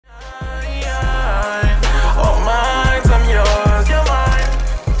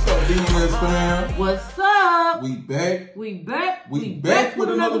We back. We back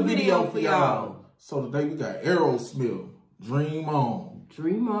with another video for y'all. So today we got Aerosmith, Dream On.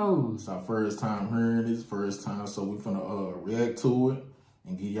 Dream On. It's our first time hearing this, so we finna react to it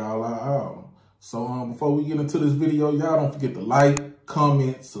and give y'all our album. So before we get into this video, y'all don't forget to like,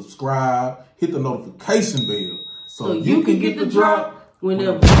 comment, subscribe, hit the notification bell so you can get the drop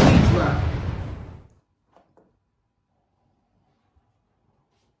whenever we drop.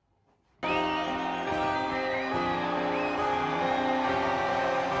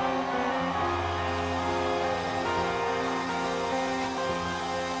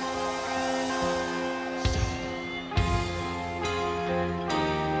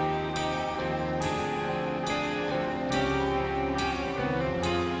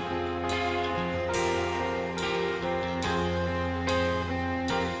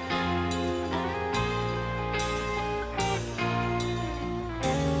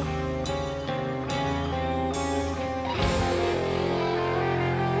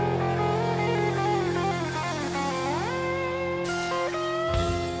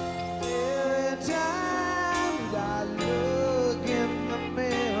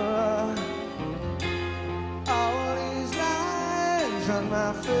 On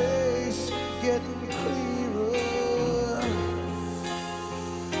my face, getting clearer.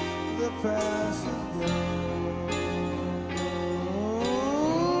 The past is gone.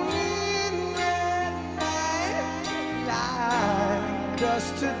 Midnight,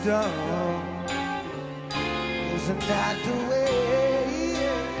 dusk to dawn. Isn't that the way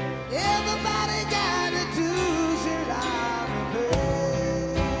everybody gotta do shit out of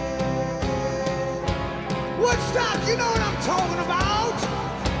bed? Woodstock, you know what I'm talking about?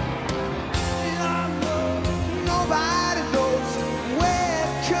 Nobody knows where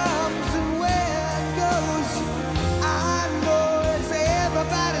it comes and where it goes. I know it's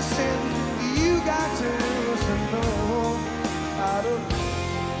everybody's sin. You got to listen, no, I don't know.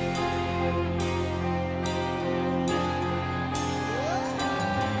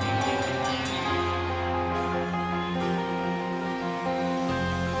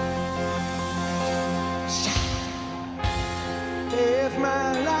 If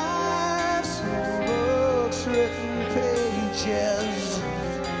my life's written pages,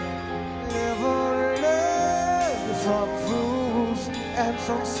 never learned from fools and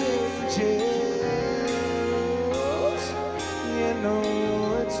from sages. You know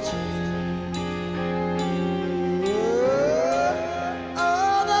it's true.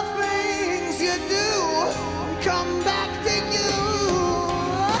 All the things you do come back to you.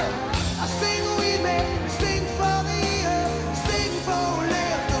 I sing we may sing for the year, sing for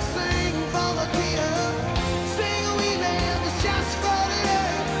laughter, sing for the tear.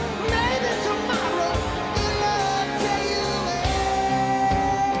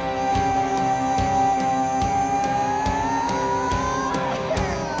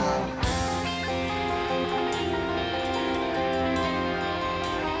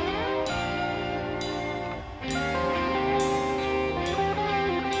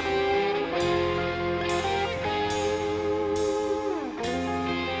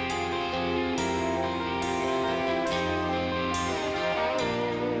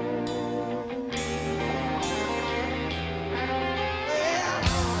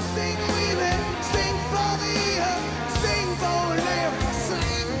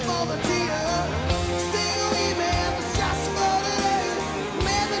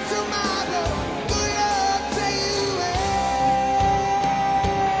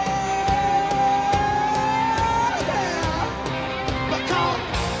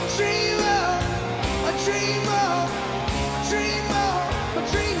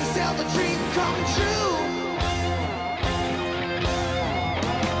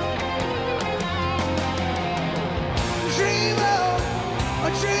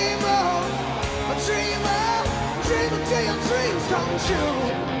 Dream until your dreams come true.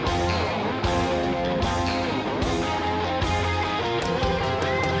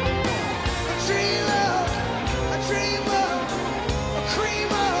 A dreamer, a dreamer, a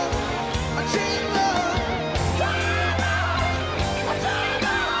creamer, a dreamer.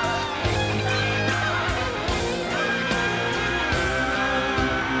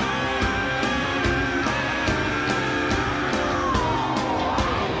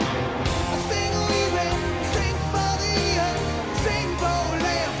 Sing for the earth, sing for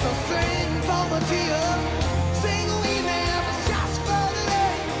laughter.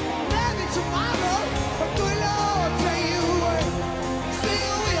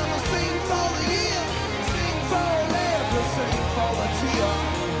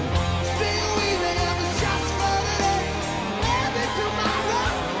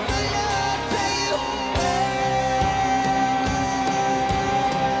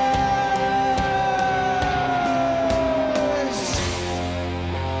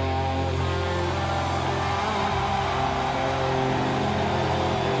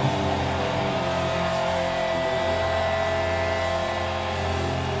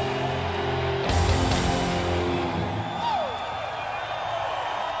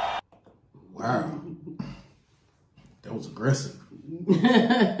 Wow. That was aggressive.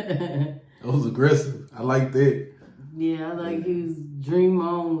 That was aggressive. I like that. Yeah, I like his dream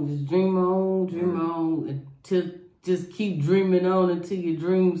on. Just dream on, until just keep dreaming on until your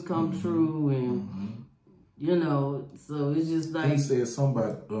dreams come true. And, you know, so it's just like... He said something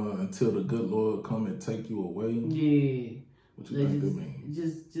about until the good Lord come and take you away. Yeah. What you think that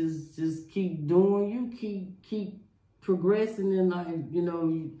means? Just keep doing you. Keep progressing in life. You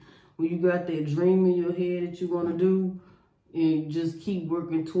know, when you got that dream in your head that you want to do, and just keep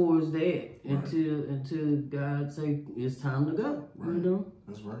working towards that until God say it's time to go. Right. You know?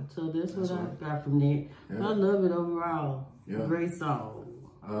 That's right. So that's what I got from that. Yeah. I love it overall. Yeah. Great song.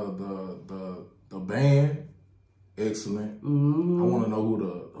 The band, excellent. I want to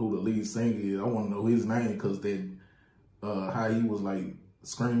know who the lead singer is. I want to know his name because that how he was like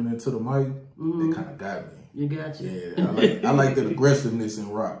screaming into the mic. That kind of got me. You got you. Yeah, I like that aggressiveness in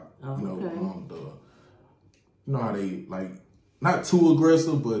rock. Okay. You know how they like not too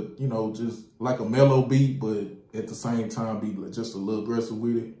aggressive, but you know just like a mellow beat, but at the same time be just a little aggressive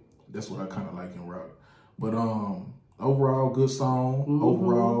with it. That's what I kind of like in rock. But overall, good song.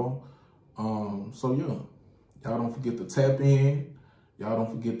 Overall, so yeah, y'all don't forget to tap in. Y'all don't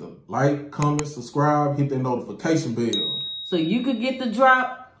forget to like, comment, subscribe, hit that notification bell, so you could get the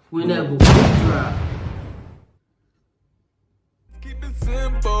drop whenever we drop.